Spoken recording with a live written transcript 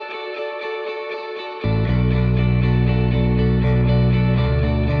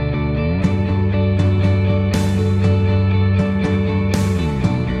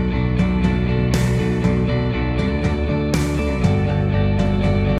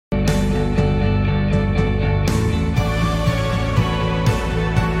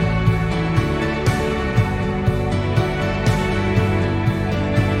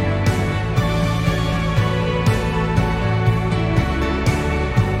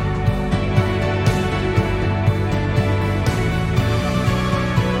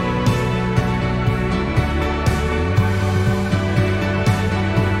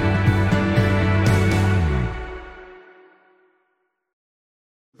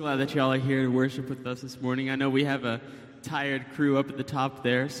Glad that y'all are here to worship with us this morning. I know we have a tired crew up at the top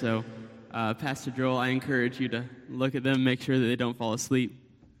there, so Pastor Joel, I encourage you to look at them, make sure that they don't fall asleep.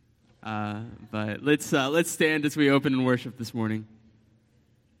 But let's stand as we open and worship this morning.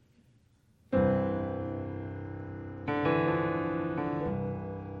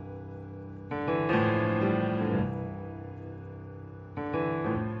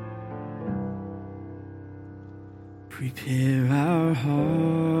 Prepare our hearts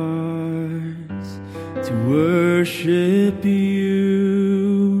to worship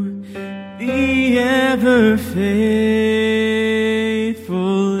you, the ever faithful,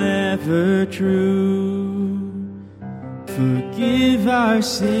 ever true. Forgive our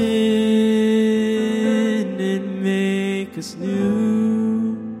sin and make us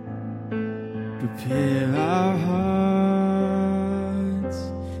new. Prepare our hearts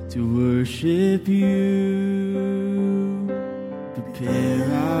to worship you.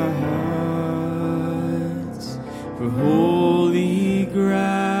 Prepare our hearts for holy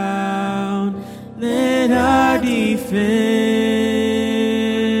ground. Let our defenses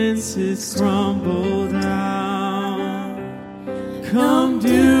crumble down. Come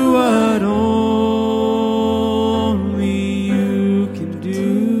do what only you can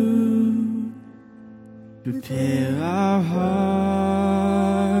do. Prepare our hearts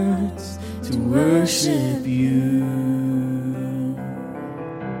to worship you.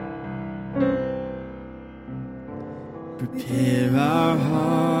 Prepare our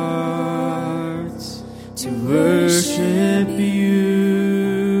hearts to worship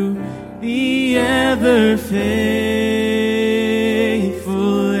you, the ever faithful,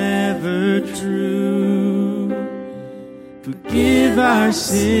 ever true. Forgive our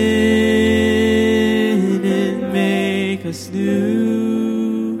sin and make us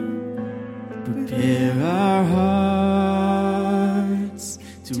new. Prepare our hearts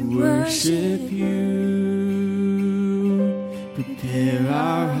to worship you. Prepare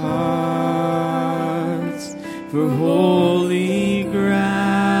our hearts for holy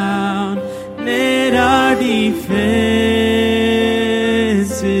ground. Let our defenses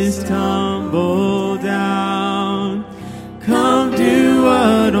tumble down. Come do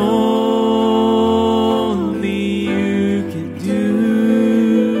what only you can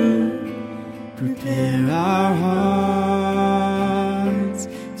do. Prepare our hearts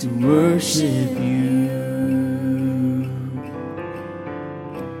to worship you.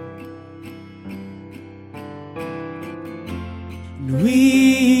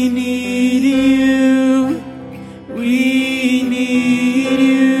 We need you, we need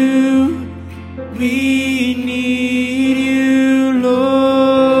you, we need you,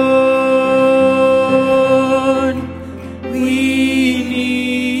 Lord. We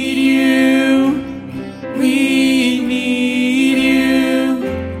need you, we need you,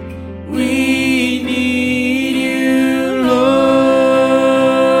 we need you, Lord.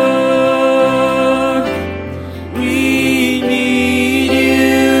 We need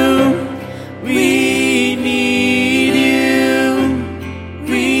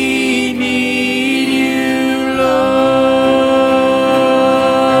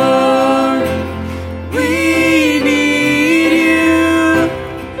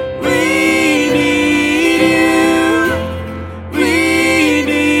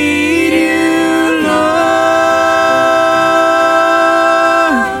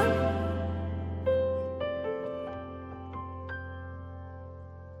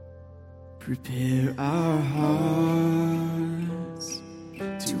Prepare our hearts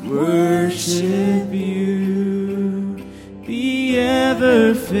to worship you, the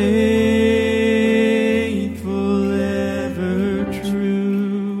ever faithful, ever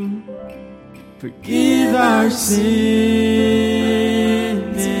true. Forgive our sin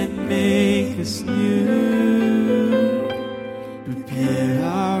and make us new. Prepare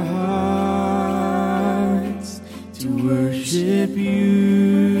our hearts to worship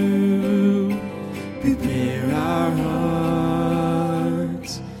you. Prepare our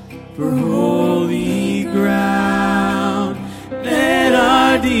hearts for holy ground. Let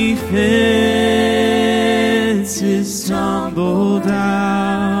our defenses tumble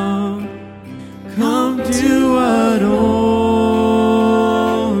down. Come do what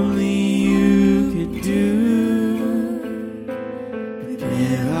only you can do.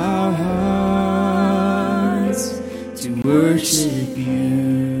 Prepare our hearts to worship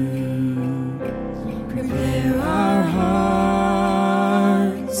you. Prepare our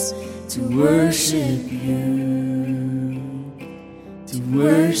hearts to worship you, to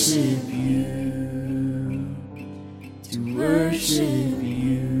worship you, to worship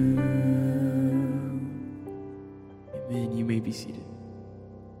you. Amen. You may be seated.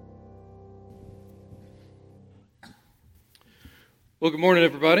 Well, good morning,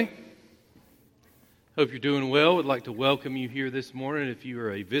 everybody. Hope you're doing well. Would like to welcome you here this morning. If you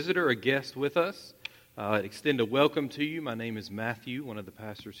are a visitor, a guest with us, extend a welcome to you. My name is Matthew, one of the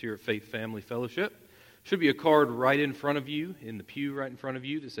pastors here at Faith Family Fellowship. Should be a card right in front of you, in the pew right in front of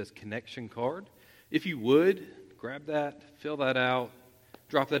you, that says Connection Card. If you would, grab that, fill that out,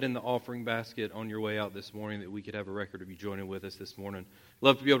 drop that in the offering basket on your way out this morning, that we could have a record of you joining with us this morning.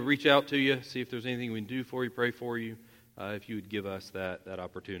 Love to be able to reach out to you, see if there's anything we can do for you, pray for you. If you would give us that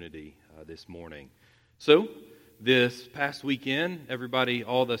opportunity this morning. So, this past weekend, everybody,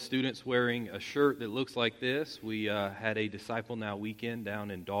 all the students wearing a shirt that looks like this. We had a Disciple Now weekend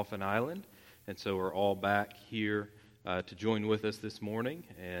down in Dauphin Island, and so we're all back here to join with us this morning.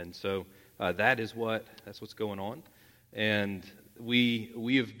 And so that's what's going on. And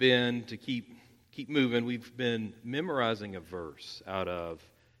we have been, to keep moving, we've been memorizing a verse out of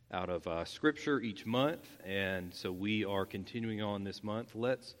Scripture each month, and so we are continuing on this month.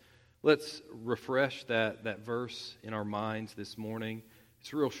 Let's refresh that verse in our minds this morning.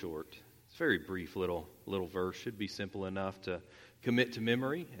 It's real short. It's a very brief little verse. Should be simple enough to commit to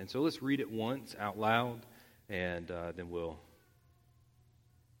memory. And so let's read it once out loud, and then we'll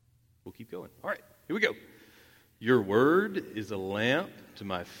keep going. All right, here we go. Your word is a lamp to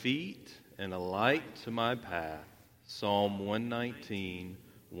my feet and a light to my path. Psalm 119.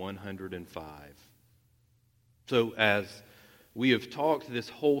 105. So as we have talked, this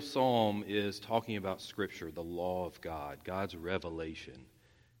whole psalm is talking about Scripture, the law of God, God's revelation,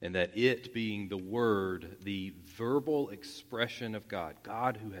 and that it being the word, the verbal expression of God,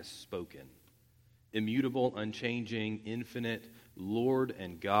 God who has spoken, immutable, unchanging, infinite, Lord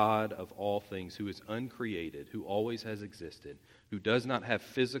and God of all things, who is uncreated, who always has existed, who does not have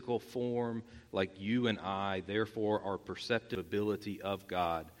physical form like you and I, therefore our perceptibility of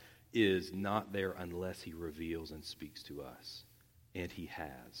God is not there unless He reveals and speaks to us. And He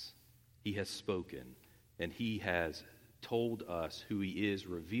has. He has spoken, and He has told us who He is,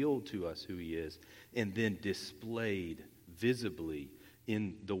 revealed to us who He is, and then displayed visibly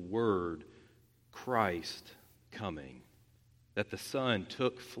in the Word, Christ coming. That the Son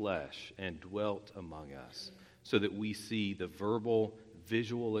took flesh and dwelt among us, so that we see the verbal,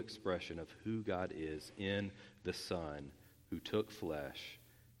 visual expression of who God is in the Son who took flesh,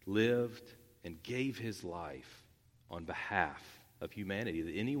 lived, and gave His life on behalf of humanity,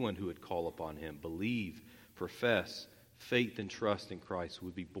 that anyone who would call upon Him, believe, profess faith and trust in Christ,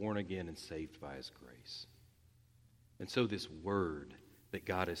 would be born again and saved by His grace. And so this word that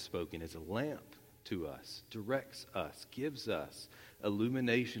God has spoken is a lamp to us, directs us, gives us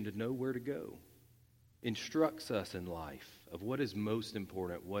illumination to know where to go, instructs us in life of what is most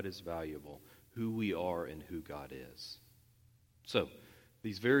important, what is valuable, who we are, and who God is. So,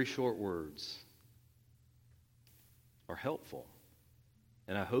 these very short words are helpful,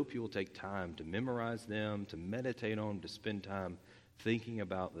 and I hope you will take time to memorize them, to meditate on them, to spend time thinking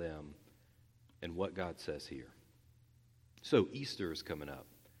about them and what God says here. So, Easter is coming up.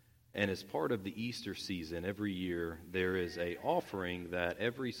 And as part of the Easter season, every year there is an offering that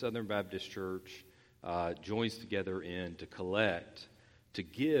every Southern Baptist church joins together in to collect, to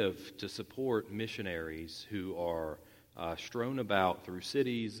give, to support missionaries who are strewn about through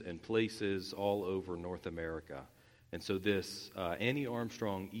cities and places all over North America. And so this Annie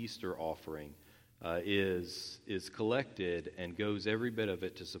Armstrong Easter offering is collected and goes every bit of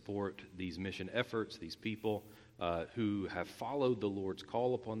it to support these mission efforts, these people who have followed the Lord's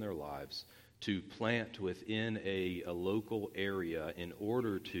call upon their lives to plant within a local area in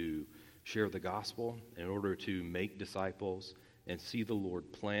order to share the gospel, in order to make disciples, and see the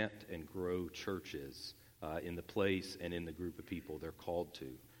Lord plant and grow churches in the place and in the group of people they're called to.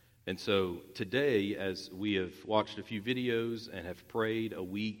 And so today, as we have watched a few videos and have prayed a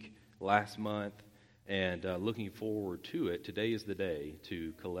week last month and looking forward to it, today is the day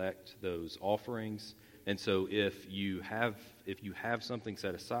to collect those offerings. And so if you have something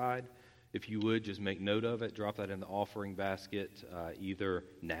set aside, if you would just make note of it, drop that in the offering basket either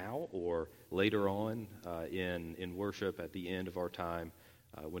now or later on in worship at the end of our time.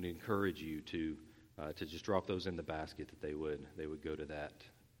 I would encourage you to just drop those in the basket, that they would go to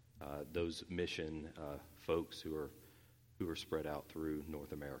those mission folks who are spread out through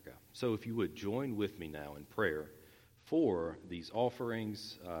North America. So if you would join with me now in prayer for these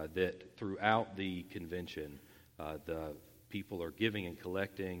offerings that throughout the convention the people are giving and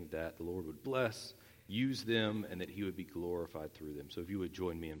collecting, that the Lord would bless, use them, and that He would be glorified through them. So if you would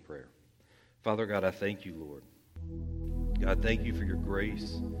join me in prayer. Father God, I thank you, Lord. God, thank you for your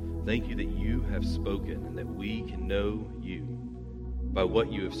grace. Thank you that you have spoken and that we can know you by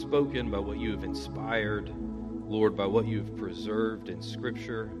what you have spoken, by what you have inspired. Lord, by what you have preserved in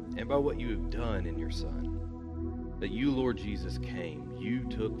Scripture and by what you have done in your Son. That you, Lord Jesus, came. You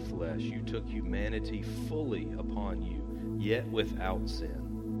took flesh. You took humanity fully upon you, yet without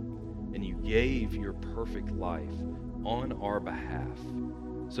sin. And you gave your perfect life on our behalf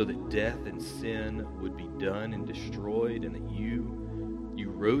so that death and sin would be done and destroyed, and that you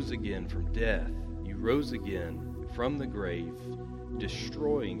rose again from death. You rose again from the grave,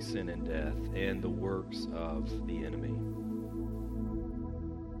 destroying sin and death and the works of the enemy.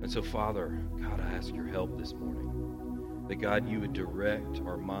 And so, Father, God, I ask your help this morning. That, God, you would direct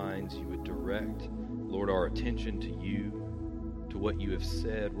our minds, you would direct, Lord, our attention to you, to what you have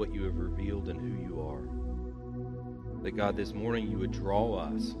said, what you have revealed, and who you are. That, God, this morning you would draw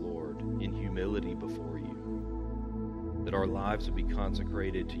us, Lord, in humility before you. That our lives would be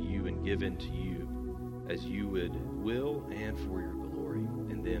consecrated to you and given to you as you would will and for your glory,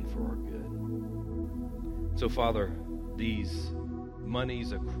 and then for our good. So, Father, these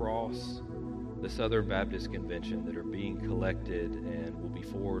monies across the Southern Baptist Convention that are being collected and will be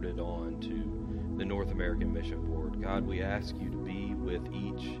forwarded on to the North American Mission Board, God, we ask you to be with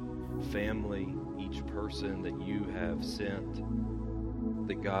each family, each person that you have sent,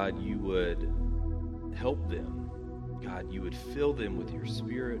 that, God, you would help them. God, you would fill them with your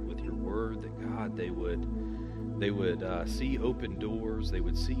Spirit, with your word, that, God, they would see open doors, they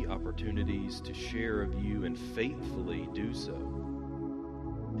would see opportunities to share of you and faithfully do so.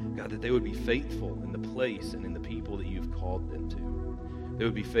 God, that they would be faithful in the place and in the people that you've called them to. They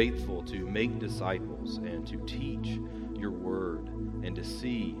would be faithful to make disciples and to teach your word and to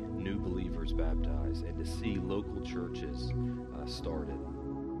see new believers baptized and to see local churches started.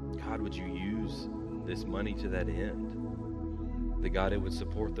 God, would you use this money to that end? That, God, it would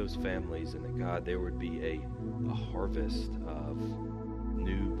support those families, and that, God, there would be a harvest of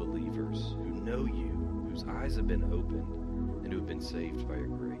new believers who know you, whose eyes have been opened, and who have been saved by your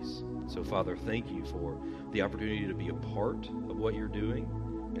grace. So, Father, thank you for the opportunity to be a part of what you're doing.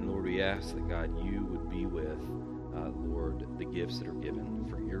 And, Lord, we ask that, God, you would be with, Lord, the gifts that are given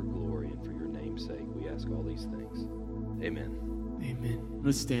for your glory and for your name's sake. We ask all these things. Amen. Amen.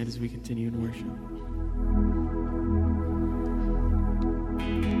 Let's stand as we continue in worship.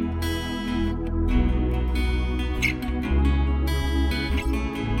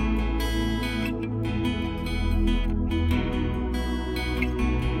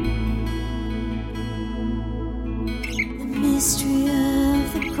 Mystery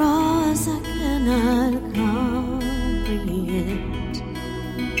of the cross I cannot comprehend.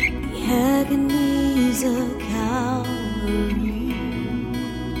 The agonies of Calvary.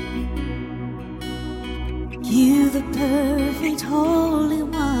 You, the perfect Holy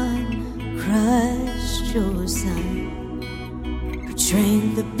One, crushed your Son, who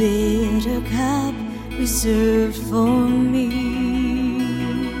drank the bitter cup reserved for me.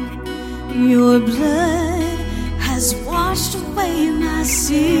 Your blood has washed away my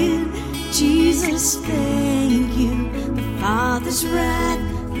sin. Jesus, thank you. The Father's wrath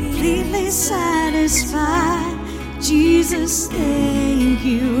completely satisfied. Jesus, thank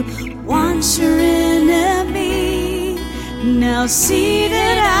you. Once your enemy, now seated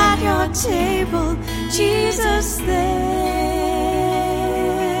at your table. Jesus, thank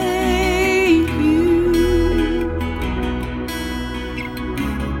you.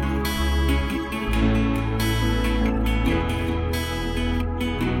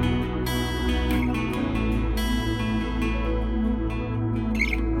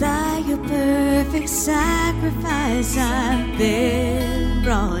 Perfect sacrifice I've been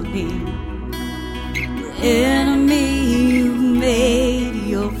brought near. The enemy you made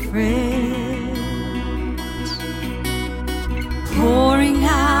your friend, pouring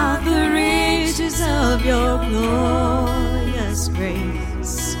out the riches of your glorious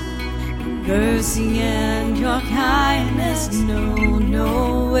grace. Mercy and your kindness know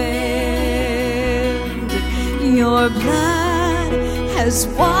no end. Your blood has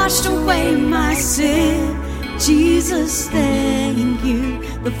washed away my sin. Jesus, thank you.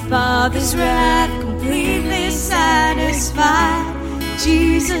 The Father's wrath completely satisfied.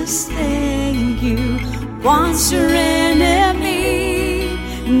 Jesus, thank you. Once your enemy,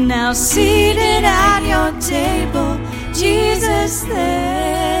 now seated at your table. Jesus,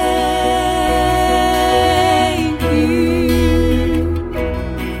 thank you.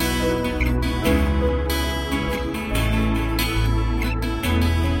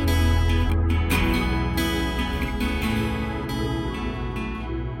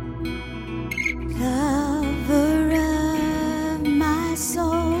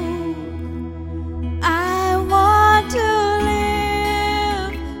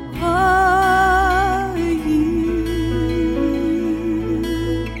 You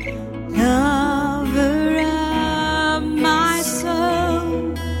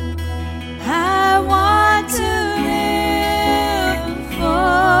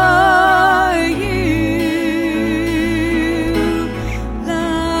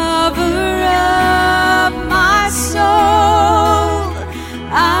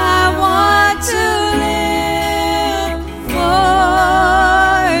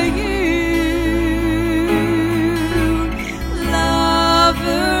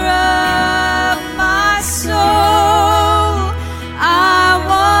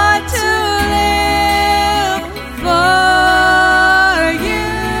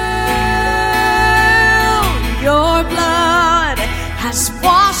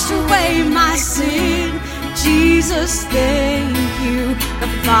Jesus, thank you. The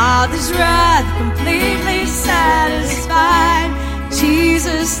Father's wrath completely satisfied.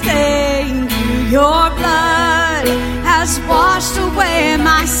 Jesus, thank you. Your blood has washed away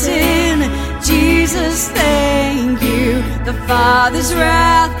my sin. Jesus, thank you. The Father's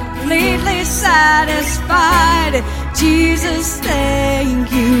wrath completely satisfied. Jesus,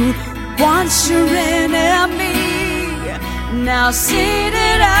 thank you. Once your enemy, now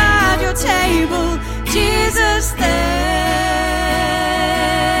seated at your table. Jesus, thank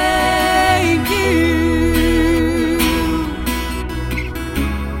you.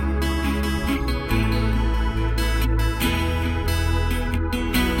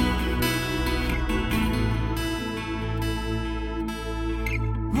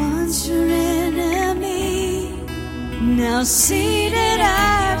 Once your enemy, now seated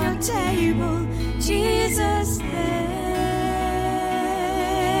at your table. Jesus, thank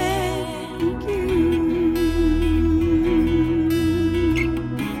you.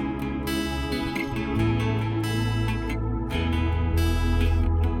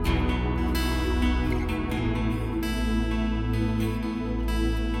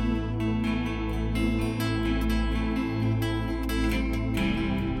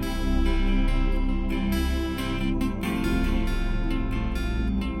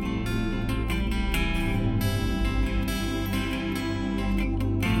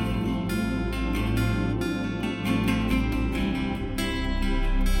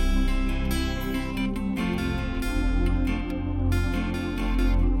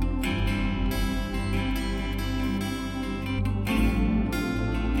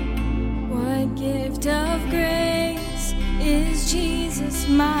 Gift of grace is Jesus,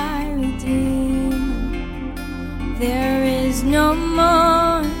 my Redeemer. There is no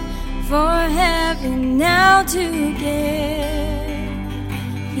more for heaven now to give.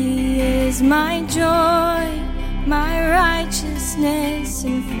 He is my joy, my righteousness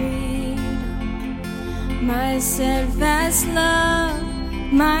and freedom, my steadfast love,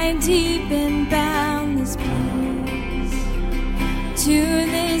 my deep and boundless peace. To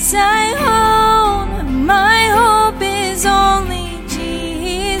this I hold, my hope is only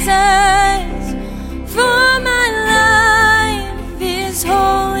Jesus. For my life is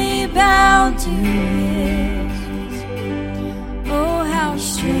wholly bound to His. Oh, how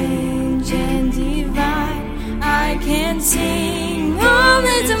strange and divine, I can sing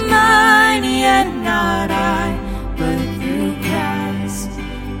only to mine, yet not I, but through Christ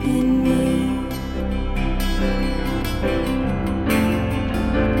in me.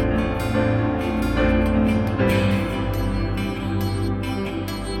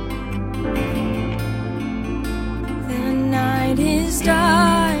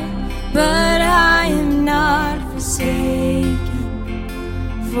 Dark, but I am not forsaken,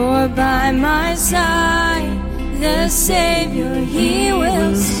 for by my side the Savior, He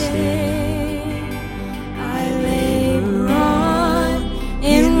will stay. I labor on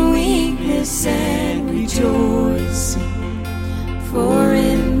in weakness and rejoicing, for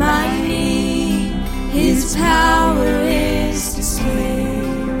in my need His power is displayed.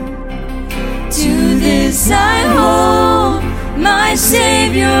 To this I hold, my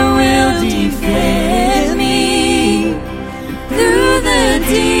Savior will defend me. Through the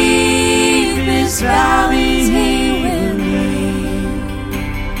deepest valleys He will lead.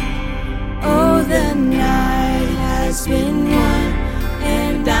 Oh, the night has been won,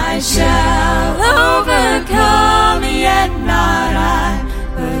 and I shall overcome, yet not I,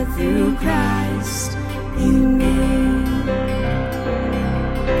 but through Christ in me.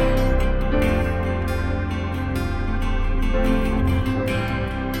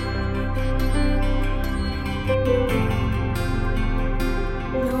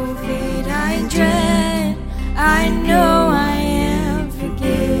 Dread, I know I am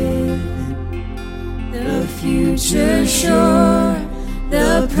forgiven. The future sure,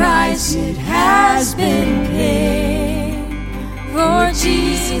 the price it has been paid. For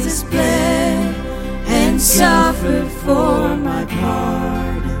Jesus bled and suffered for my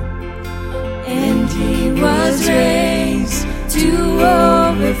pardon, and He was raised to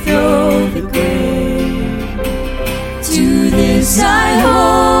overthrow the grave. To this I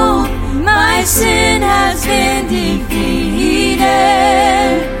hold, my sin has been defeated.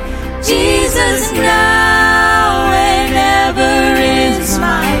 Jesus now and ever is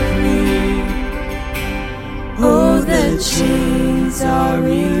my plea. Oh, the chains are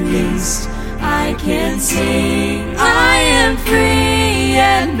released, I can sing, I am free,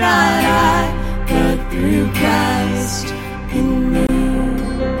 and not I, but through Christ in me.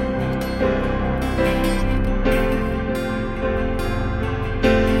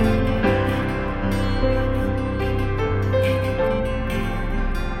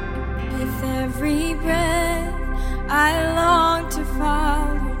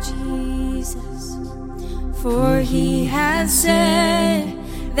 For he has said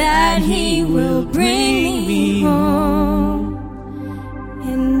that he will bring me home.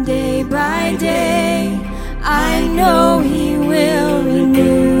 And day by day I know he will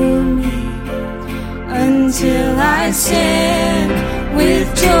renew me, until I stand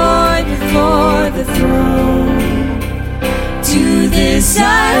with joy before the throne. To this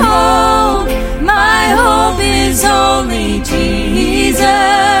I hold, my hope is only Jesus.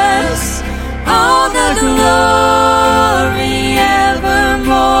 All the glory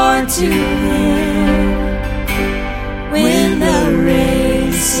evermore to him. When the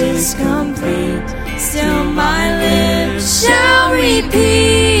race is complete, still my lips shall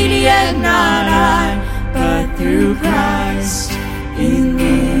repeat, yet not I, but through Christ in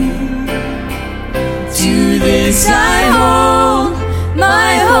me. To this I hold,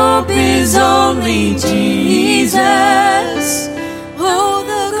 my hope is only Jesus. Oh,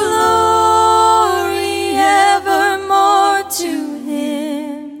 the glory evermore to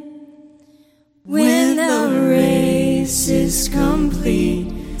him. When the race is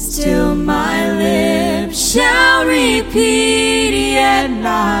complete, still my lips shall repeat, yet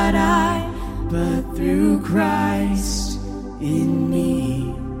not I, but through Christ in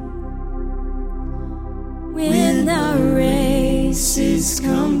me. When the race is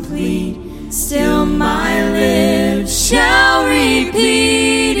complete, still my lips shall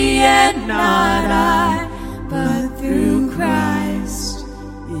repeat, yet not I, but through Christ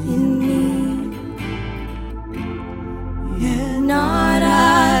in me. Yet not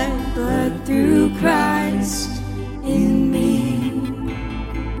I, but through Christ in me.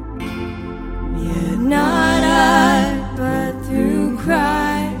 Yet not I, but through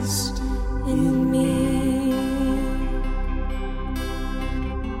Christ in me.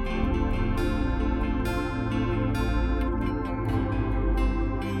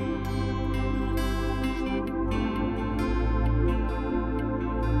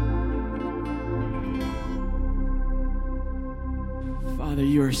 Father,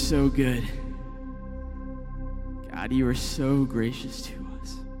 you are so good. God, you are so gracious to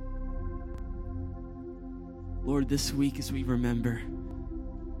us. Lord, this week as we remember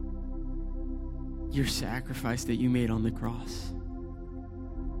your sacrifice that you made on the cross,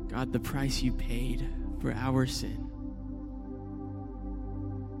 God, the price you paid for our sin,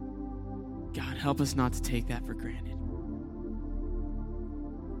 God, help us not to take that for granted.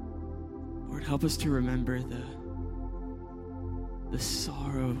 Lord, help us to remember the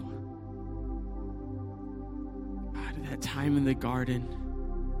sorrow, God, at that time in the garden,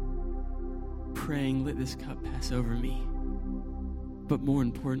 praying, let this cup pass over me. But more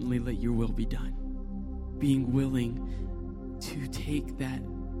importantly, let your will be done. Being willing to take that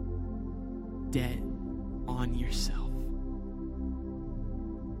debt on yourself.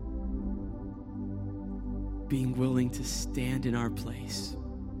 Being willing to stand in our place.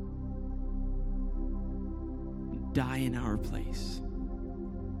 Die in our place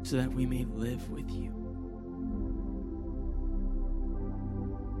so that we may live with you.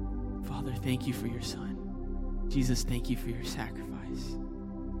 Father, thank you for your Son. Jesus, thank you for your sacrifice.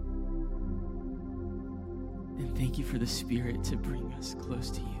 And thank you for the Spirit to bring us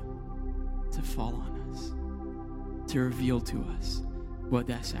close to you, to fall on us, to reveal to us what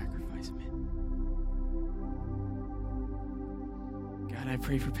that sacrifice meant. God, I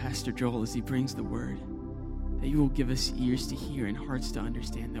pray for Pastor Joel as he brings the word, that you will give us ears to hear and hearts to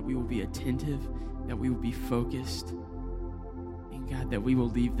understand, that we will be attentive, that we will be focused, and God, that we will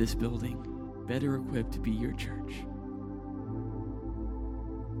leave this building better equipped to be your church.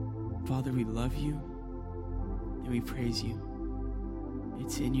 Father, we love you and we praise you.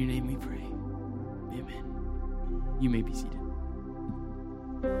 It's in your name we pray. Amen. You may be seated.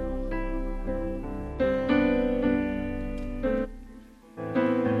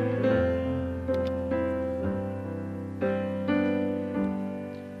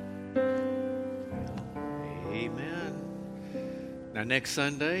 Next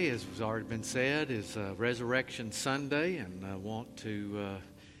Sunday, as has already been said, is Resurrection Sunday, and I want to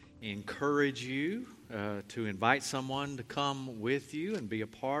encourage you to invite someone to come with you and be a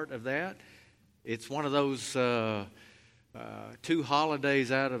part of that. It's one of those 2 holidays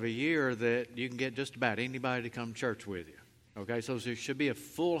out of a year that you can get just about anybody to come to church with you. Okay, so there should be a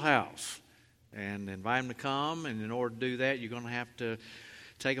full house, and invite them to come, and in order to do that, you're going to have to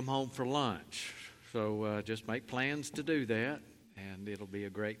take them home for lunch. So just make plans to do that, and it'll be a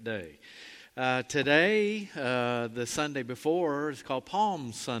great day. Today, the Sunday before, is called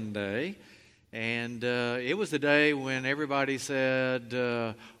Palm Sunday. And it was the day when everybody said,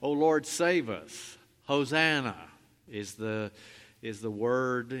 "Oh Lord, save us." Hosanna is the is the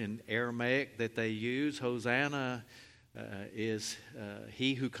word in Aramaic that they use. Hosanna is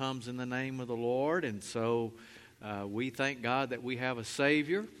he who comes in the name of the Lord. And so we thank God that we have a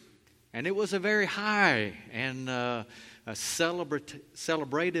Savior. And it was a very high and a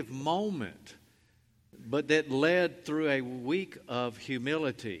celebrative moment, but that led through a week of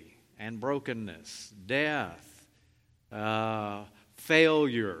humility and brokenness, death,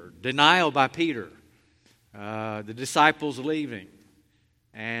 failure, denial by Peter, the disciples leaving.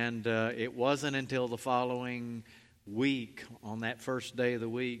 And it wasn't until the following week, on that first day of the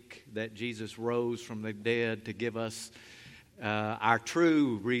week, that Jesus rose from the dead to give us our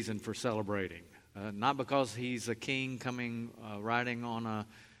true reason for celebrating. Not because he's a king coming riding on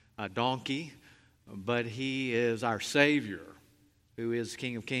a donkey, but he is our Savior, who is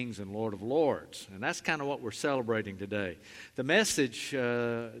King of Kings and Lord of Lords. And that's kind of what we're celebrating today. The message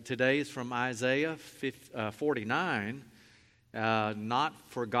today is from Isaiah 49, Not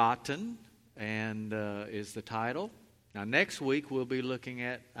Forgotten, and is the title. Now next week we'll be looking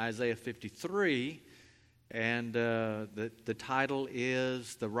at Isaiah 53, and the title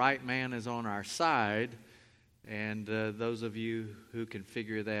is The Right Man is on Our Side. And those of you who can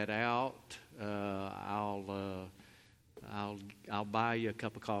figure that out, I'll buy you a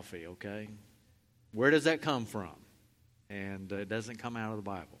cup of coffee, okay? Where does that come from? And it doesn't come out of the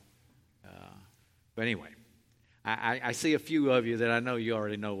Bible. But anyway, I see a few of you that I know you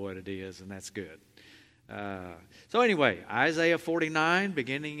already know what it is, and that's good. So anyway, Isaiah 49,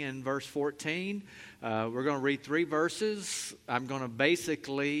 beginning in verse 14. We're going to read 3 verses. I'm going to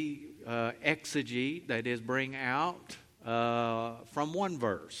basically exegete, that is, bring out from one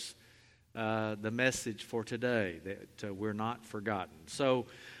verse the message for today, that we're not forgotten. So,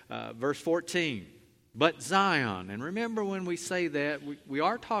 verse 14, but Zion, and remember when we say that, we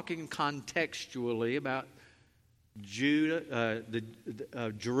are talking contextually about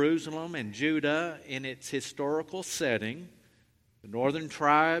Jerusalem and Judah in its historical setting. The northern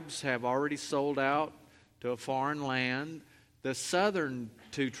tribes have already sold out to a foreign land. The southern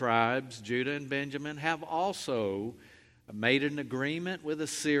 2 tribes, Judah and Benjamin, have also made an agreement with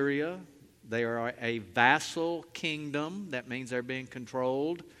Assyria. They are a vassal kingdom. That means they're being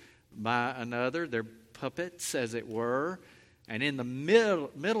controlled by another. They're puppets, as it were. And in the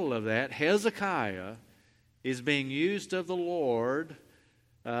middle of that, Hezekiah is being used of the Lord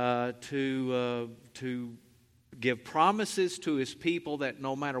to give promises to his people that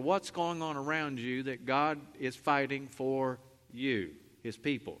no matter what's going on around you, that God is fighting for you, his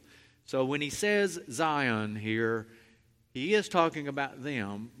people. So when he says Zion here, he is talking about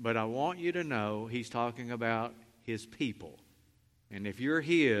them, but I want you to know he's talking about his people. And if you're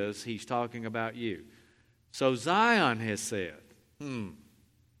his, he's talking about you. So Zion has said,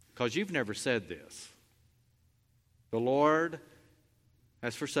 because you've never said this, the Lord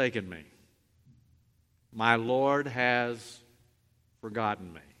has forsaken me. My Lord has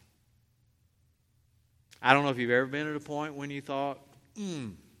forgotten me. I don't know if you've ever been at a point when you thought,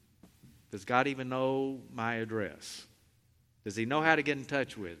 does God even know my address? Does he know how to get in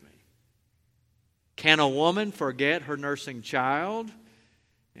touch with me? Can a woman forget her nursing child,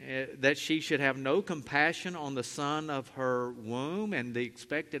 that she should have no compassion on the son of her womb? And the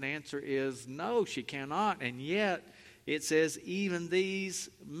expected answer is no, she cannot. And yet it says even these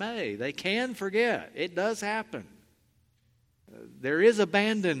may. They can forget. It does happen. There is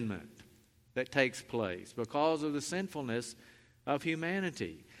abandonment that takes place because of the sinfulness of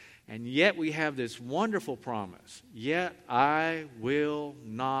humanity. And yet we have this wonderful promise. Yet I will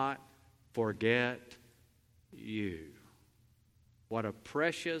not forget you. What a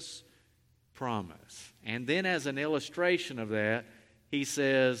precious promise. And then as an illustration of that, he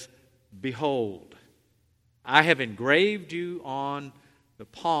says, behold, I have engraved you on the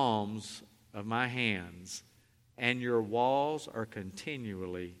palms of my hands, and your walls are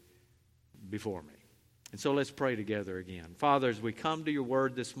continually before me. And so let's pray together again. Father, as we come to your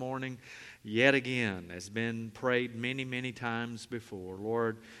word this morning, yet again, has been prayed many, many times before.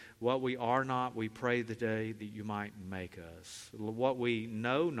 Lord, what we are not, we pray today that you might make us. What we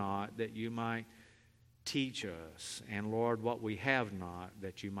know not, that you might teach us. And Lord, what we have not,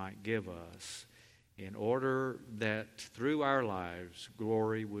 that you might give us, in order that through our lives,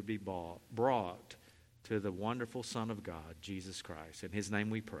 glory would be brought to the wonderful Son of God, Jesus Christ. In his name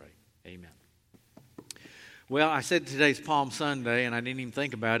we pray. Amen. Well, I said today's Palm Sunday, and I didn't even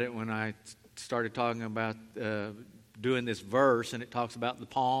think about it when I started talking about doing this verse, and it talks about the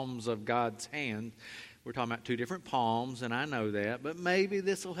palms of God's hand. We're talking about 2 different palms, and I know that, but maybe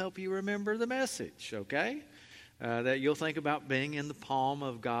this will help you remember the message, okay? That you'll think about being in the palm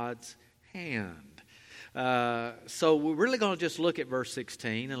of God's hand. So we're really going to just look at verse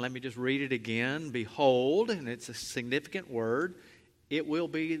 16, and let me just read it again. Behold, and it's a significant word. It will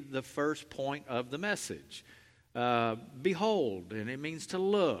be the first point of the message. Behold, and it means to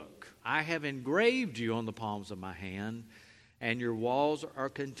look. I have engraved you on the palms of my hand, and your walls are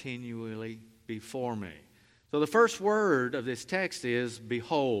continually before me. So the first word of this text is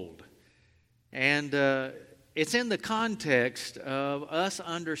behold. And it's in the context of us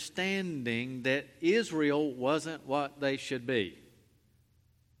understanding that Israel wasn't what they should be.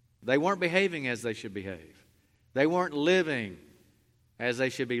 They weren't behaving as they should behave. They weren't living as they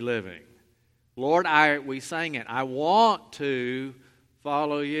should be living. Lord, we sang it, I want to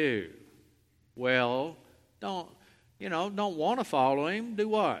follow you. Well, don't want to follow him. Do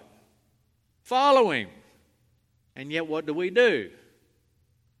what? Follow him. And yet what do?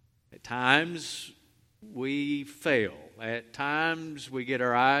 At times we fail. At times we get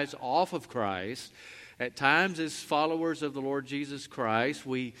our eyes off of Christ. At times as followers of the Lord Jesus Christ,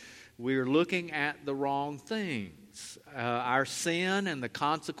 we're looking at the wrong things. Our sin and the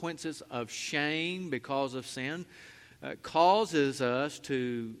consequences of shame because of sin causes us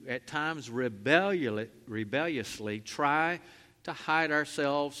to, at times, rebelliously try to hide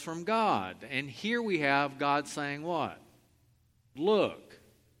ourselves from God. And here we have God saying what? Look.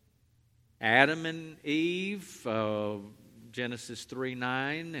 Adam and Eve, Genesis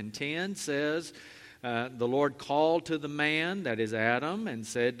 3:9 and 10 says, the Lord called to the man, that is Adam, and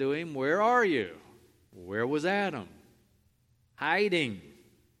said to him, where are you? Where was Adam? Hiding.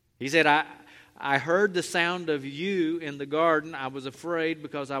 He said, I heard the sound of you in the garden. I was afraid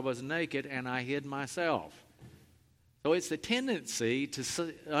because I was naked and I hid myself. So it's the tendency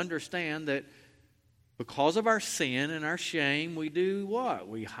to understand that because of our sin and our shame, we do what?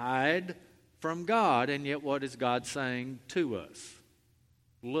 We hide from God. And yet what is God saying to us?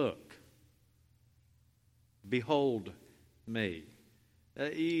 Look. Behold me.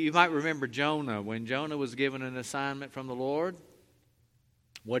 You might remember Jonah. When Jonah was given an assignment from the Lord,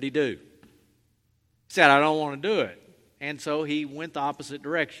 what did he do? He said, I don't want to do it. And so he went the opposite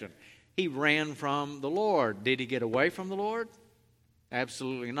direction. He ran from the Lord. Did he get away from the Lord?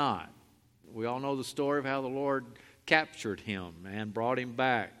 Absolutely not. We all know the story of how the Lord captured him and brought him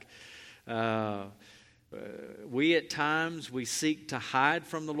back. We at times, we seek to hide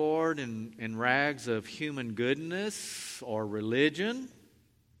from the Lord in rags of human goodness or religion.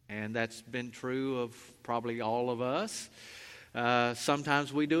 And that's been true of probably all of us.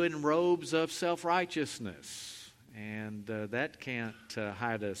 Sometimes we do it in robes of self-righteousness. And that can't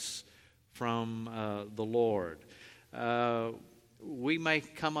hide us from the Lord. We may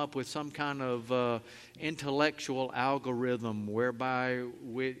come up with some kind of intellectual algorithm whereby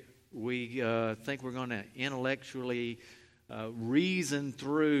we think we're going to intellectually reason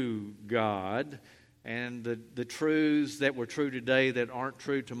through God, and the truths that were true today that aren't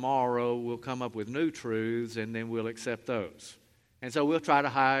true tomorrow, we'll come up with new truths, and then we'll accept those. And so we'll try to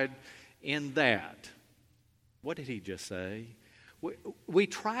hide in that. What did he just say? We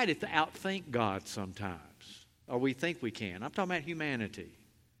try to outthink God sometimes, or we think we can. I'm talking about humanity.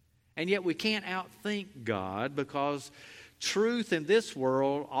 And yet we can't outthink God because truth in this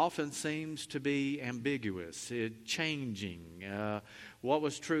world often seems to be ambiguous, changing. What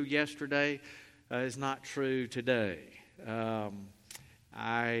was true yesterday is not true today.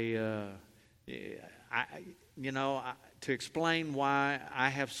 To explain why I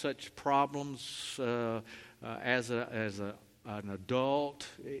have such problems as an adult,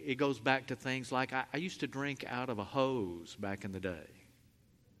 it goes back to things like I used to drink out of a hose back in the day.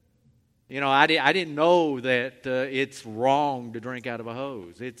 I didn't know that it's wrong to drink out of a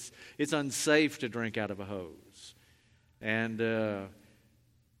hose. It's unsafe to drink out of a hose. And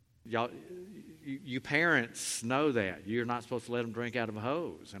you parents know that. You're not supposed to let them drink out of a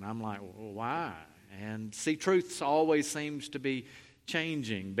hose. And I'm like, well, why? And see, truth always seems to be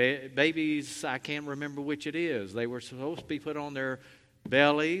changing. Babies, I can't remember which it is. They were supposed to be put on their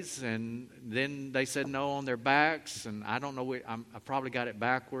bellies, and then they said no, on their backs. And I don't know, I probably got it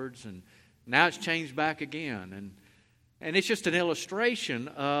backwards. And now it's changed back again. And it's just an illustration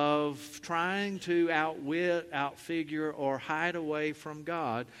of trying to outwit, outfigure, or hide away from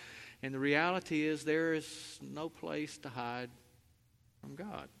God. And the reality is there is no place to hide from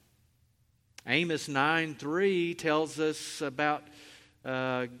God. Amos 9:3 tells us about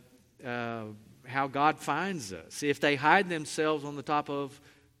how God finds us. If they hide themselves on the top of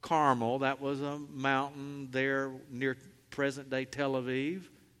Carmel, that was a mountain there near present-day Tel Aviv.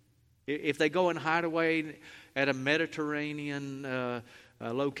 If they go and hide away at a Mediterranean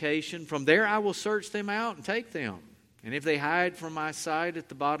location, from there I will search them out and take them. And if they hide from my sight at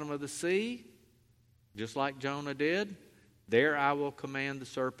the bottom of the sea, just like Jonah did, there I will command the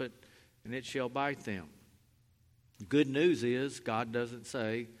serpent, and it shall bite them. Good news is God doesn't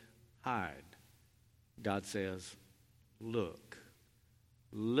say, hide. God says, look.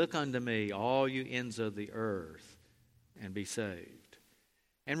 Look unto me, all you ends of the earth, and be saved.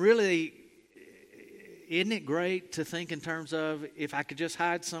 And really, isn't it great to think in terms of if I could just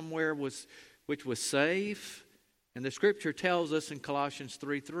hide somewhere which was safe? And the Scripture tells us in Colossians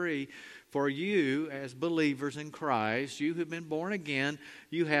 3:3, for you as believers in Christ, you who've been born again,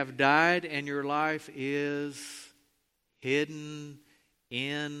 you have died and your life is hidden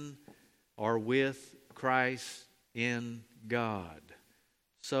in or with Christ in God.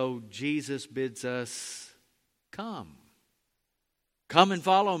 So Jesus bids us, come. Come and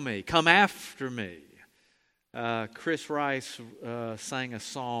follow me. Come after me. Chris Rice sang a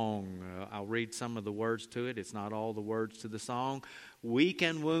song. I'll read some of the words to it. It's not all the words to the song. Weak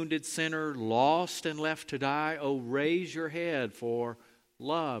and wounded sinner, lost and left to die. Oh, raise your head, for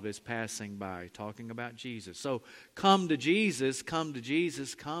love is passing by. Talking about Jesus. So come to Jesus, come to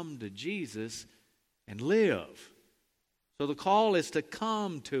Jesus, come to Jesus, and live. So the call is to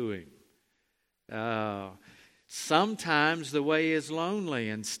come to Him. Sometimes the way is lonely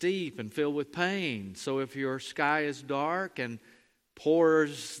and steep and filled with pain. So if your sky is dark and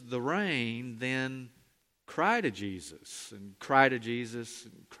pours the rain, then cry to Jesus and cry to Jesus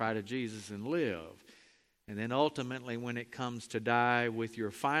and cry to Jesus and live. And then ultimately when it comes to die with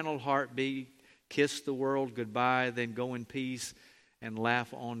your final heartbeat, kiss the world goodbye, then go in peace and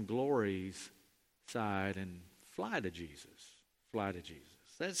laugh on glory's side and fly to Jesus. Fly to Jesus.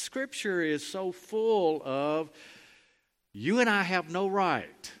 That Scripture is so full of, you and I have no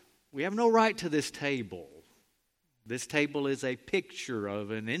right. We have no right to this table. This table is a picture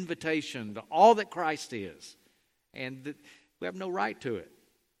of an invitation to all that Christ is. And we have no right to it.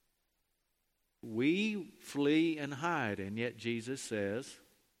 We flee and hide, and yet Jesus says,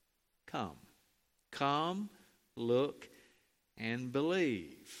 come. Come, look, and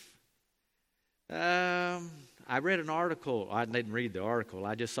believe. I read an article. I didn't read the article.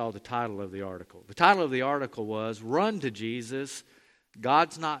 I just saw the title of the article. The title of the article was, Run to Jesus,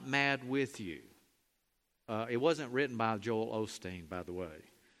 God's Not Mad with You. It wasn't written by Joel Osteen, by the way.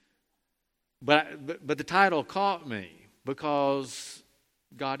 But the title caught me because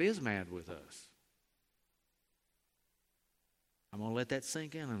God is mad with us. I'm going to let that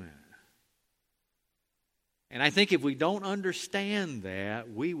sink in a minute. And I think if we don't understand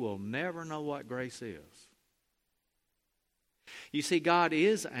that, we will never know what grace is. You see, God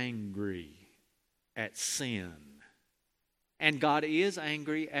is angry at sin. And God is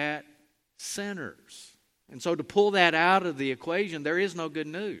angry at sinners. And so to pull that out of the equation, there is no good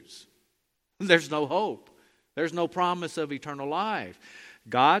news. There's no hope. There's no promise of eternal life.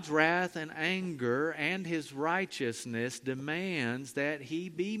 God's wrath and anger and His righteousness demands that He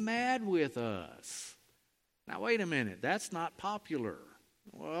be mad with us. Now, wait a minute. That's not popular.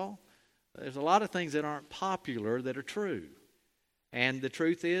 Well, there's a lot of things that aren't popular that are true. And the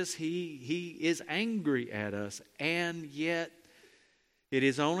truth is, He is angry at us. And yet, it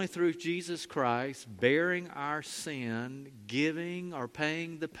is only through Jesus Christ bearing our sin, giving or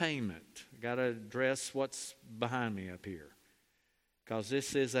paying the payment. I've got to address what's behind me up here. Because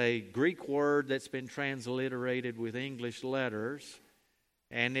this is a Greek word that's been transliterated with English letters.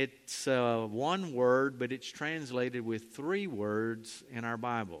 And it's one word, but it's translated with 3 words in our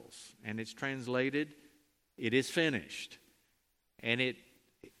Bibles. And it's translated, it is finished. And it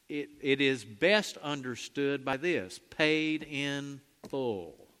is best understood by this, paid in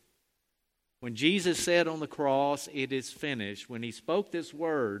full. When Jesus said on the cross, it is finished, when He spoke this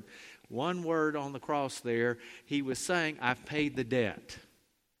word, one word on the cross there, He was saying, I've paid the debt.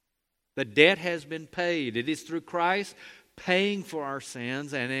 The debt has been paid. It is through Christ paying for our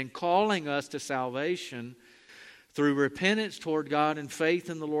sins and in calling us to salvation through repentance toward God and faith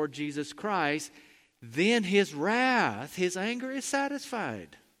in the Lord Jesus Christ. Then His wrath, His anger is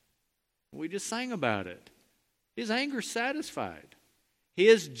satisfied. We just sang about it. His anger is satisfied.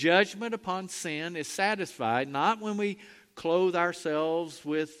 His judgment upon sin is satisfied, not when we clothe ourselves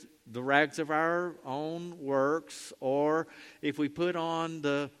with the rags of our own works, or if we put on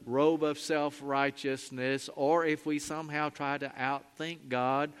the robe of self-righteousness, or if we somehow try to outthink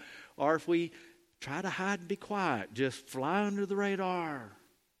God, or if we try to hide and be quiet, just fly under the radar.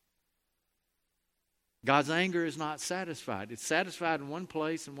 God's anger is not satisfied. It's satisfied in one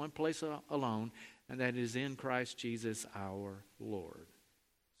place and one place alone, and that is in Christ Jesus our Lord.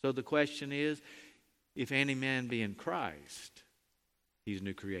 So the question is, if any man be in Christ, he's a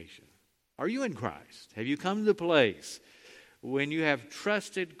new creation. Are you in Christ? Have you come to the place when you have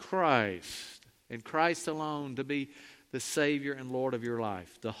trusted Christ and Christ alone to be the Savior and Lord of your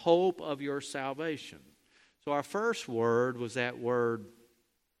life, the hope of your salvation. So our first word was that word,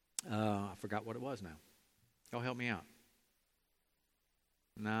 I forgot what it was now. Y'all help me out.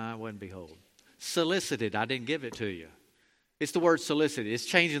 No, it wasn't behold. Solicited. I didn't give it to you. It's the word solicited. It's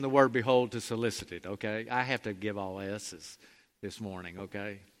changing the word behold to solicited, okay? I have to give all S's this morning,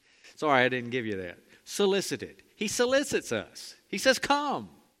 okay? Sorry, I didn't give you that. Solicited. He solicits us. He says, come.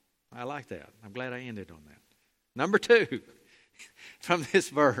 I like that. I'm glad I ended on that. Number 2 from this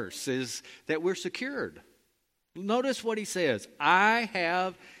verse is that we're secured. Notice what he says. I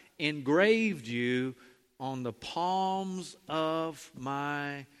have engraved you on the palms of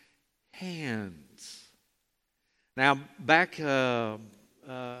my hands. Now, back,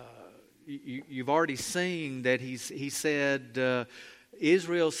 you've already seen that he said,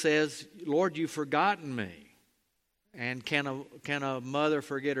 Israel says, Lord, you've forgotten me. And can a mother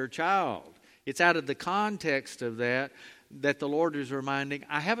forget her child? It's out of the context of that the Lord is reminding,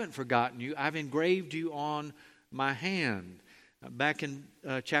 I haven't forgotten you. I've engraved you on my hand. Back in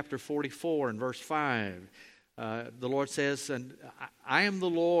chapter 44 and verse 5, the Lord says, and I am the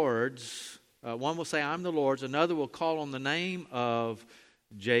Lord's. One will say, I'm the Lord's. Another will call on the name of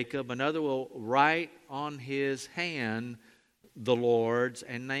Jacob. Another will write on his hand the Lord's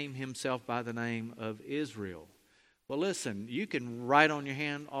and name himself by the name of Israel. Well, listen, you can write on your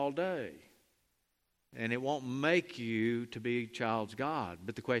hand all day, and it won't make you to be a child's God.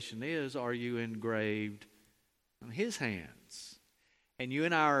 But the question is, are you engraved on his hands? And you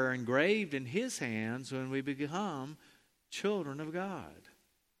and I are engraved in his hands when we become children of God.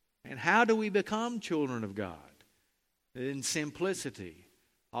 And how do we become children of God? In simplicity.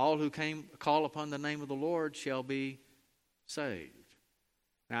 All who call upon the name of the Lord shall be saved.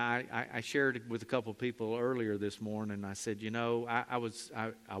 Now, I shared it with a couple of people earlier this morning. I said, I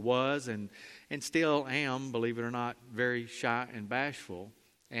was and still am, believe it or not, very shy and bashful.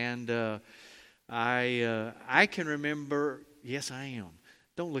 And I can remember, yes, I am.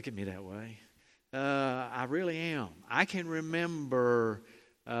 Don't look at me that way. I really am. I can remember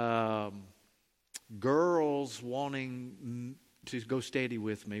girls wanting to go steady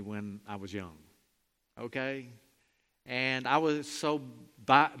with me when I was young. Okay? And I was so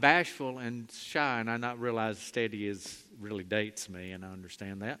bashful and shy, and I not realize steady really dates me, and I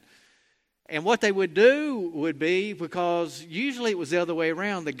understand that. And what they would do would be, because usually it was the other way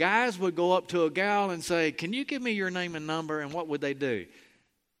around, the guys would go up to a gal and say, can you give me your name and number? And what would they do?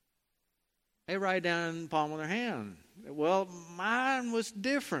 They write it down in the palm of their hand. Well, mine was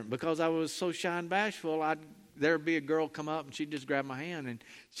different because I was so shy and bashful. There'd be a girl come up and she'd just grab my hand and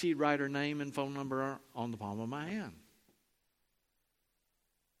she'd write her name and phone number on the palm of my hand.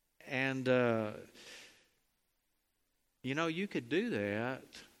 And, you could do that.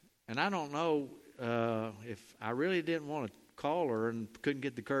 And I don't know if I really didn't want to call her and couldn't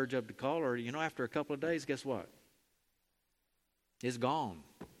get the courage up to call her. After a couple of days, guess what? It's gone.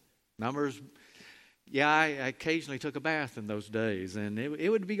 Numbers. Yeah, I occasionally took a bath in those days, and it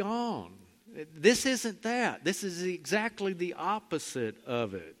would be gone. This isn't that. This is exactly the opposite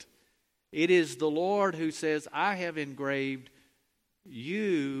of it. It is the Lord who says, I have engraved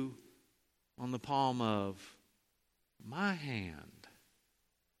you on the palm of my hand.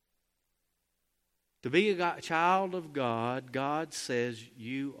 To be a child of God, God says,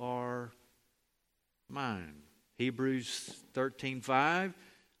 you are mine. Hebrews 13:5,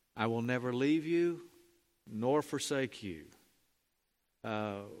 I will never leave you nor forsake you.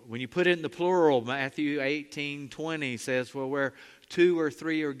 When you put it in the plural, Matthew 18:20 says, well, where 2 or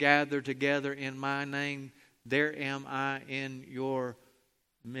 3 are gathered together in my name, there am I in your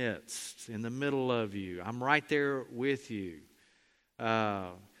midst, in the middle of you. I'm right there with you.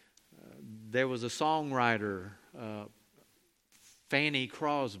 There was a songwriter, Fanny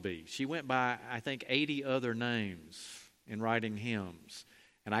Crosby. She went by, I think, 80 other names in writing hymns.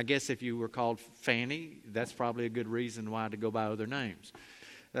 And I guess if you were called Fanny, that's probably a good reason why to go by other names.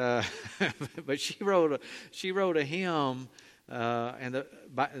 But she wrote a hymn, and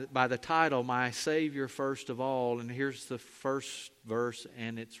by the title, "My Savior First of All." And here's the first verse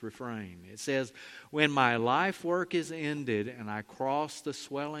and its refrain. It says, "When my life work is ended and I cross the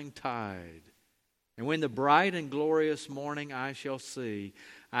swelling tide, and when the bright and glorious morning I shall see,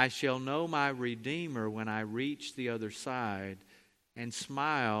 I shall know my Redeemer when I reach the other side, and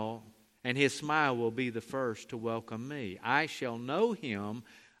smile, and his smile will be the first to welcome me. I shall know him,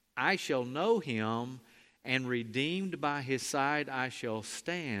 and redeemed by his side I shall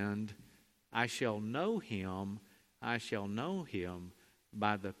stand. I shall know him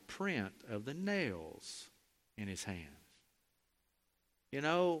by the print of the nails in his hands." You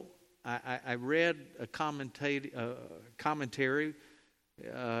know, I read a commentary.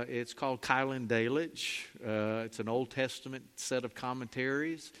 It's called Kylan Delitzsch. It's an Old Testament set of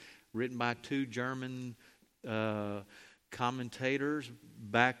commentaries written by two German commentators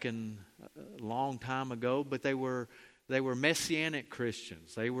back in a long time ago. But they were Messianic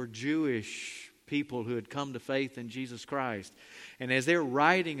Christians. They were Jewish people who had come to faith in Jesus Christ. And as they're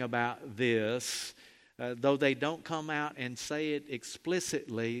writing about this, though they don't come out and say it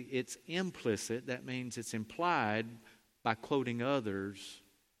explicitly, it's implicit. That means it's implied by quoting others.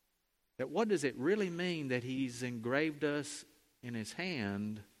 That what does it really mean that He's engraved us in His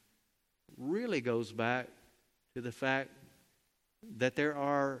hand really goes back to the fact that there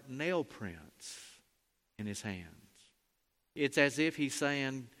are nail prints in His hands. It's as if He's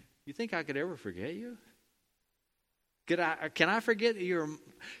saying, you think I could ever forget you? Can I forget that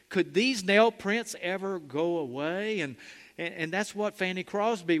could these nail prints ever go away? And that's what Fanny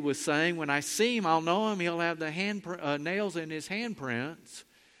Crosby was saying. When I see him, I'll know him. He'll have the nails in his handprints.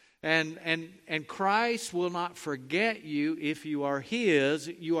 And Christ will not forget you if you are His.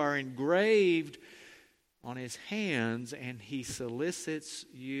 You are engraved on His hands, and He solicits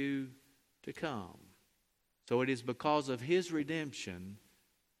you to come. So it is because of His redemption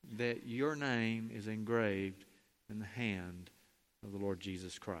that your name is engraved in the hand of the Lord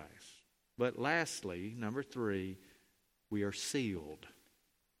Jesus Christ. But lastly, number 3, we are sealed.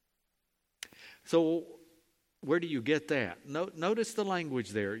 So where do you get that? Notice the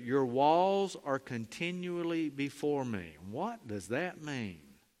language there. Your walls are continually before me. What does that mean?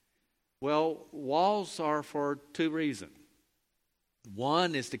 Well, walls are for 2 reasons.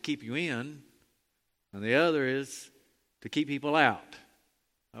 One is to keep you in, and the other is to keep people out.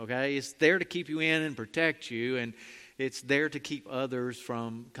 Okay? It's there to keep you in and protect you, and it's there to keep others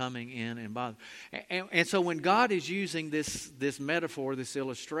from coming in and bother. And so when God is using this metaphor, this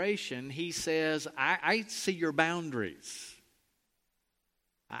illustration, He says, I see your boundaries.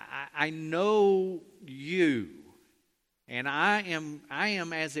 I know you. And I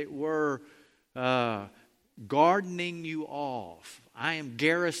am, as it were, gardening you off. I am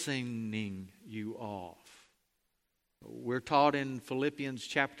garrisoning you off. We're taught in Philippians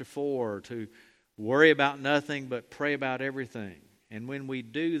chapter 4 to worry about nothing but pray about everything. And when we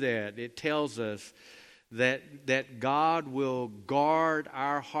do that, it tells us that God will guard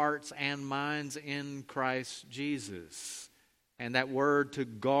our hearts and minds in Christ Jesus. And that word to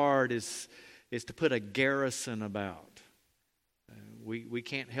guard is to put a garrison about. We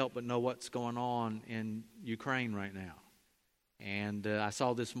can't help but know what's going on in Ukraine right now. And I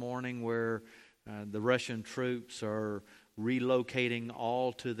saw this morning where the Russian troops are relocating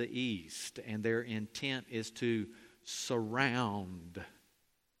all to the east, and their intent is to surround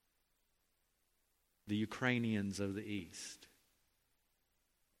the Ukrainians of the east.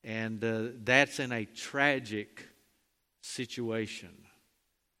 And that's in a tragic situation.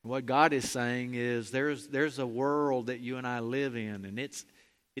 What God is saying is there's a world that you and I live in, and it's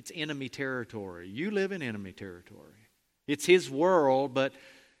enemy territory. You live in enemy territory. It's His world, but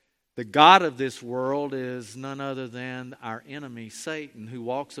the God of this world is none other than our enemy, Satan, who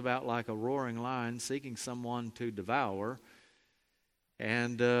walks about like a roaring lion seeking someone to devour.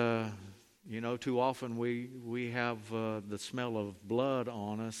 And, too often we have the smell of blood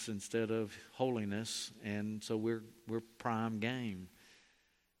on us instead of holiness, and so we're prime game.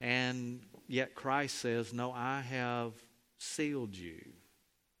 And yet Christ says, no, I have sealed you.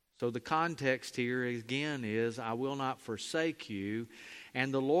 So the context here again is, I will not forsake you.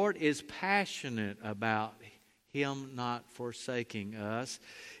 And the Lord is passionate about Him not forsaking us.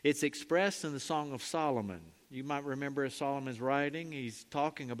 It's expressed in the Song of Solomon. You might remember as Solomon's writing, he's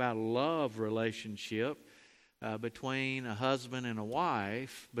talking about a love relationship between a husband and a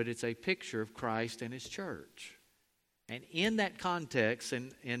wife, but it's a picture of Christ and His church. And in that context,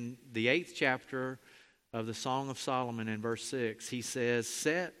 in the 8th chapter of the Song of Solomon in verse 6, he says,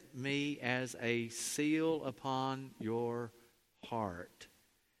 set me as a seal upon your heart,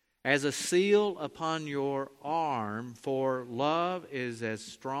 as a seal upon your arm, for love is as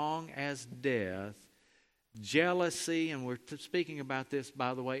strong as death. Jealousy, and we're speaking about this,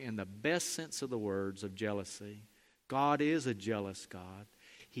 by the way, in the best sense of the words of jealousy. God is a jealous God.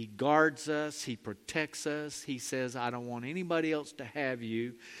 He guards us. He protects us. He says, I don't want anybody else to have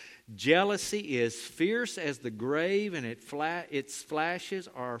you. Jealousy is fierce as the grave, and its flashes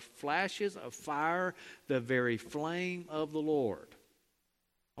are flashes of fire, the very flame of the Lord.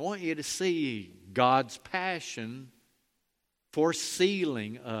 I want you to see God's passion for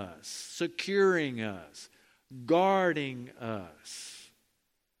sealing us, securing us, guarding us.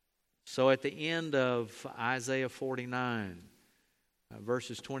 So at the end of Isaiah 49,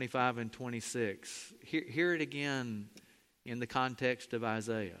 verses 25 and 26. Hear it again in the context of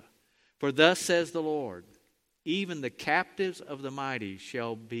Isaiah. For thus says the Lord, even the captives of the mighty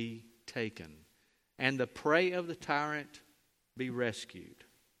shall be taken, and the prey of the tyrant be rescued.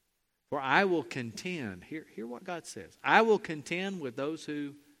 For I will contend, hear what God says, I will contend with those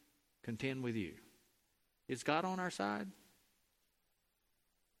who contend with you. Is God on our side?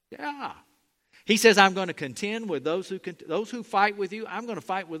 Yeah. He says, I'm going to contend with those who fight with you. I'm going to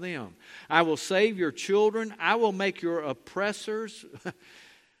fight with them. I will save your children. I will make your oppressors.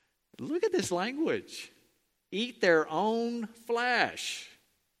 Look at this language. Eat their own flesh.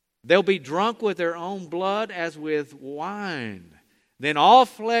 They'll be drunk with their own blood as with wine. Then all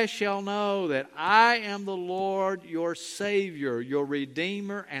flesh shall know that I am the Lord, your Savior, your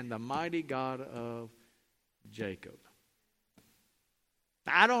Redeemer, and the mighty God of Jacob.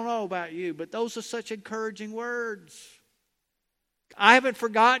 I don't know about you, but those are such encouraging words. I haven't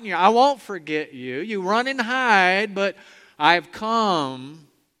forgotten you. I won't forget you. You run and hide, but I've come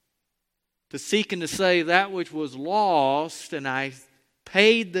to seek and to save that which was lost, and I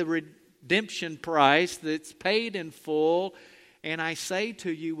paid the redemption price that's paid in full. And I say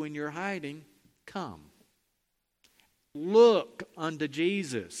to you when you're hiding, come. Look unto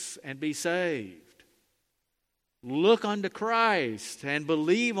Jesus and be saved. Look unto Christ and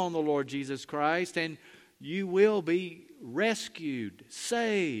believe on the Lord Jesus Christ, and you will be rescued,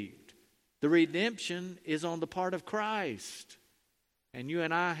 saved. The redemption is on the part of Christ. And you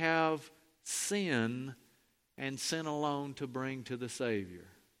and I have sin and sin alone to bring to the Savior.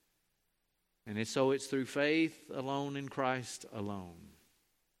 And so it's through faith alone in Christ alone.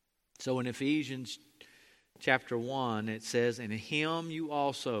 So in Ephesians chapter 1, it says, in him you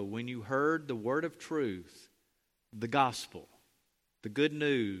also, when you heard the word of truth, the gospel, the good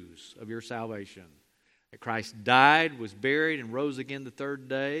news of your salvation, that Christ died, was buried, and rose again the third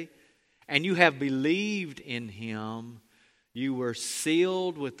day, and you have believed in him, you were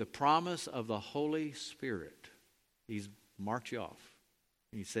sealed with the promise of the Holy Spirit. He's marked you off.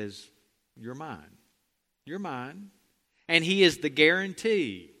 He says, you're mine. You're mine. And he is the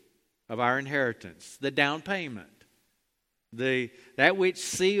guarantee of our inheritance, the down payment. That which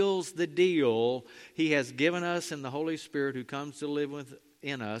seals the deal, he has given us in the Holy Spirit who comes to live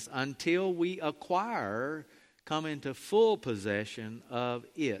within us until we come into full possession of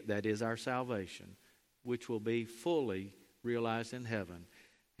it, that is our salvation, which will be fully realized in heaven.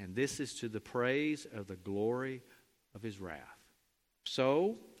 And this is to the praise of the glory of his wrath.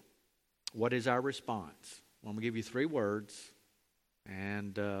 So, what is our response? Well, I'm going to give you 3 words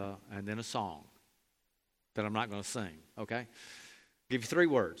and then a song that I'm not going to sing, okay? Give you 3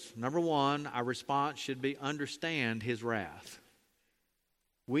 words. Number 1, our response should be understand his wrath.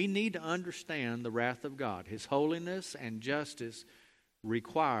 We need to understand the wrath of God. His holiness and justice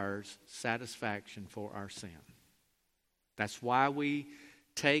requires satisfaction for our sin. That's why we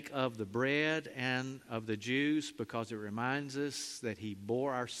take of the bread and of the juice, because it reminds us that he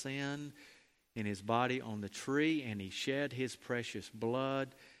bore our sin in his body on the tree, and he shed his precious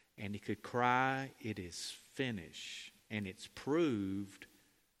blood, and he could cry, it is finished. And it's proved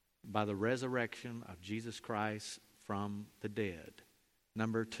by the resurrection of Jesus Christ from the dead.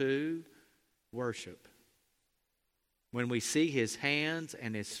 Number 2, worship. When we see his hands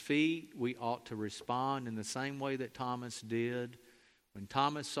and his feet, we ought to respond in the same way that Thomas did. When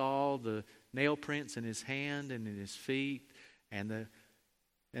Thomas saw the nail prints in his hand and in his feet and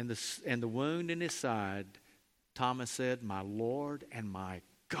the wound in his side, Thomas said, my Lord and my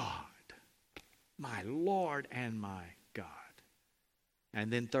God. My Lord and my God.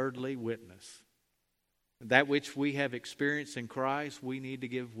 And then thirdly, witness. That which we have experienced in Christ, we need to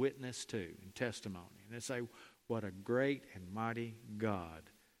give witness to and testimony. And say, what a great and mighty God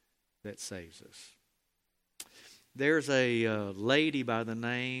that saves us. There's a lady by the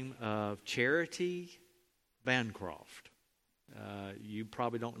name of Charity Bancroft. You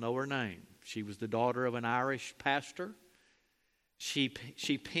probably don't know her name. She was the daughter of an Irish pastor. She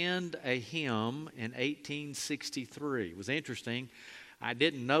penned a hymn in 1863. It was interesting. I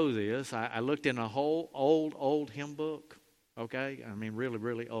didn't know this. I looked in a whole old hymn book. Okay? I mean, really,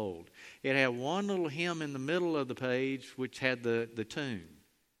 really old. It had one little hymn in the middle of the page which had the tune.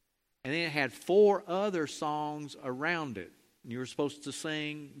 And then it had 4 other songs around it. And you were supposed to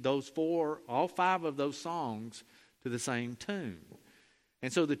sing all 5 of those songs to the same tune.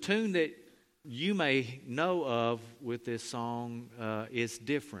 And so the tune that you may know of with this song is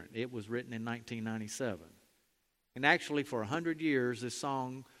different. It was written in 1997. And actually for 100 years, this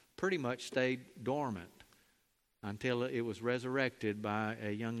song pretty much stayed dormant until it was resurrected by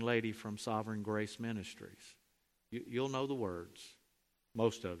a young lady from Sovereign Grace Ministries. You'll know the words.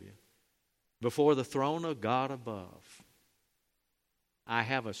 most of you, before the throne of God above, I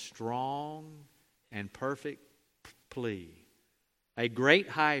have a strong and perfect plea. A great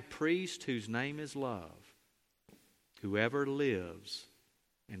high priest whose name is love, whoever lives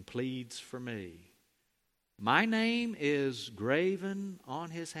and pleads for me. My name is graven on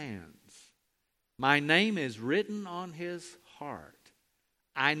his hands. My name is written on his heart.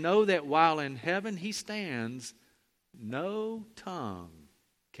 I know that while in heaven he stands, no tongue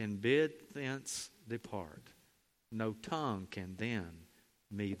can bid thence depart. No tongue can then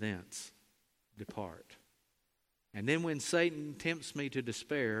me thence depart. And then when Satan tempts me to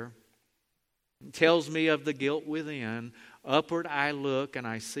despair, tells me of the guilt within, upward I look and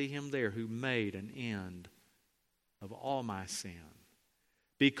I see him there who made an end of all my sin.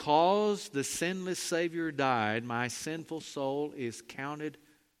 Because the sinless Savior died, my sinful soul is counted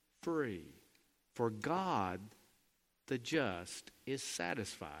free. For God, the just, is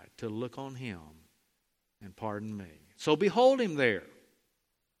satisfied to look on him and pardon me. So behold him there,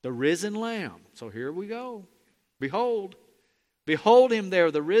 the risen Lamb. So here we go. Behold. Behold him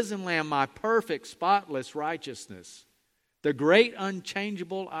there, the risen Lamb, my perfect, spotless righteousness. The great,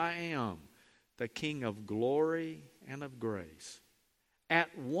 unchangeable I am, the King of glory and of grace.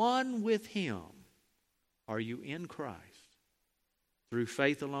 At one with him are you in Christ, through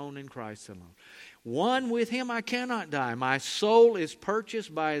faith alone in Christ alone. One with him I cannot die. My soul is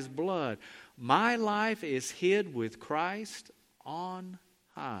purchased by his blood. My life is hid with Christ on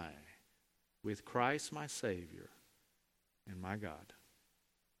high, with Christ my Savior and my God.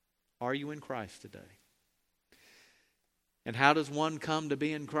 Are you in Christ today? And how does one come to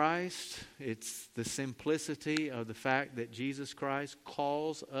be in Christ? It's the simplicity of the fact that Jesus Christ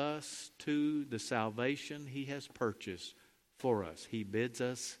calls us to the salvation he has purchased for us. He bids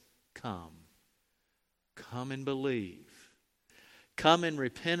us come. Come and believe. Come in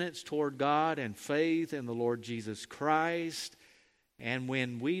repentance toward God and faith in the Lord Jesus Christ. And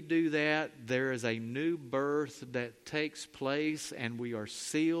when we do that, there is a new birth that takes place, and we are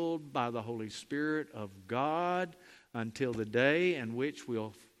sealed by the Holy Spirit of God until the day in which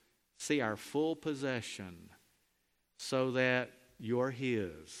we'll see our full possession, so that you're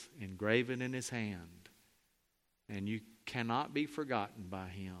his, engraven in his hand, and you cannot be forgotten by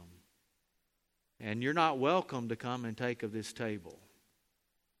him. And you're not welcome to come and take of this table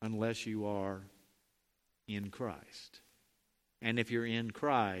unless you are in Christ. And if you're in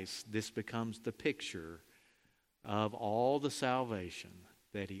Christ, this becomes the picture of all the salvation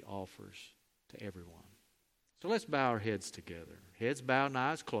that he offers to everyone. So let's bow our heads together. Heads bowed and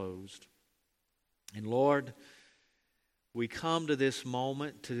eyes closed. And Lord, we come to this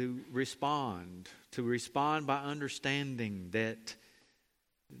moment to respond by understanding that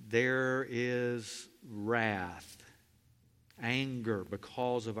there is wrath, anger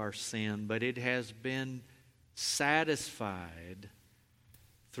because of our sin, but it has been satisfied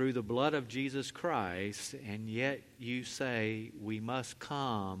through the blood of Jesus Christ, and yet you say we must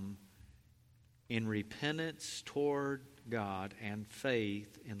come in repentance toward God and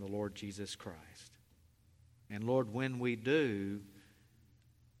faith in the Lord Jesus Christ. And Lord, when we do,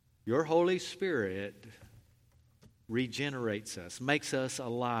 your Holy Spirit regenerates us, makes us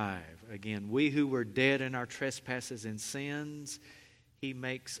alive again. We who were dead in our trespasses and sins, he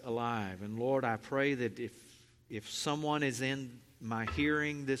makes alive. And Lord, I pray that if someone is in my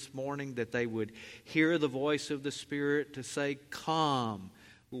hearing this morning, that they would hear the voice of the Spirit to say, come,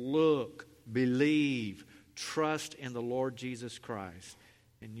 look, believe, trust in the Lord Jesus Christ,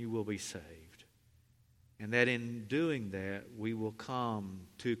 and you will be saved. And that in doing that, we will come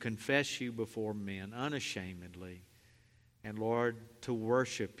to confess you before men unashamedly, and Lord, to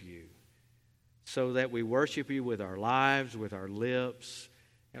worship you, so that we worship you with our lives, with our lips,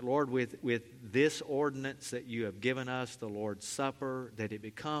 and Lord, with this ordinance that you have given us, the Lord's Supper, that it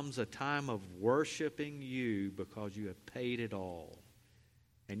becomes a time of worshiping you because you have paid it all.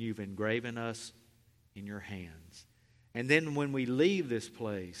 And you've engraven us in your hands. And then when we leave this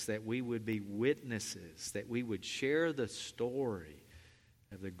place, that we would be witnesses, that we would share the story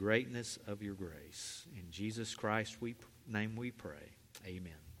of the greatness of your grace. In Jesus Christ's name we pray.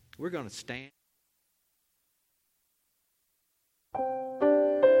 Amen. We're going to stand.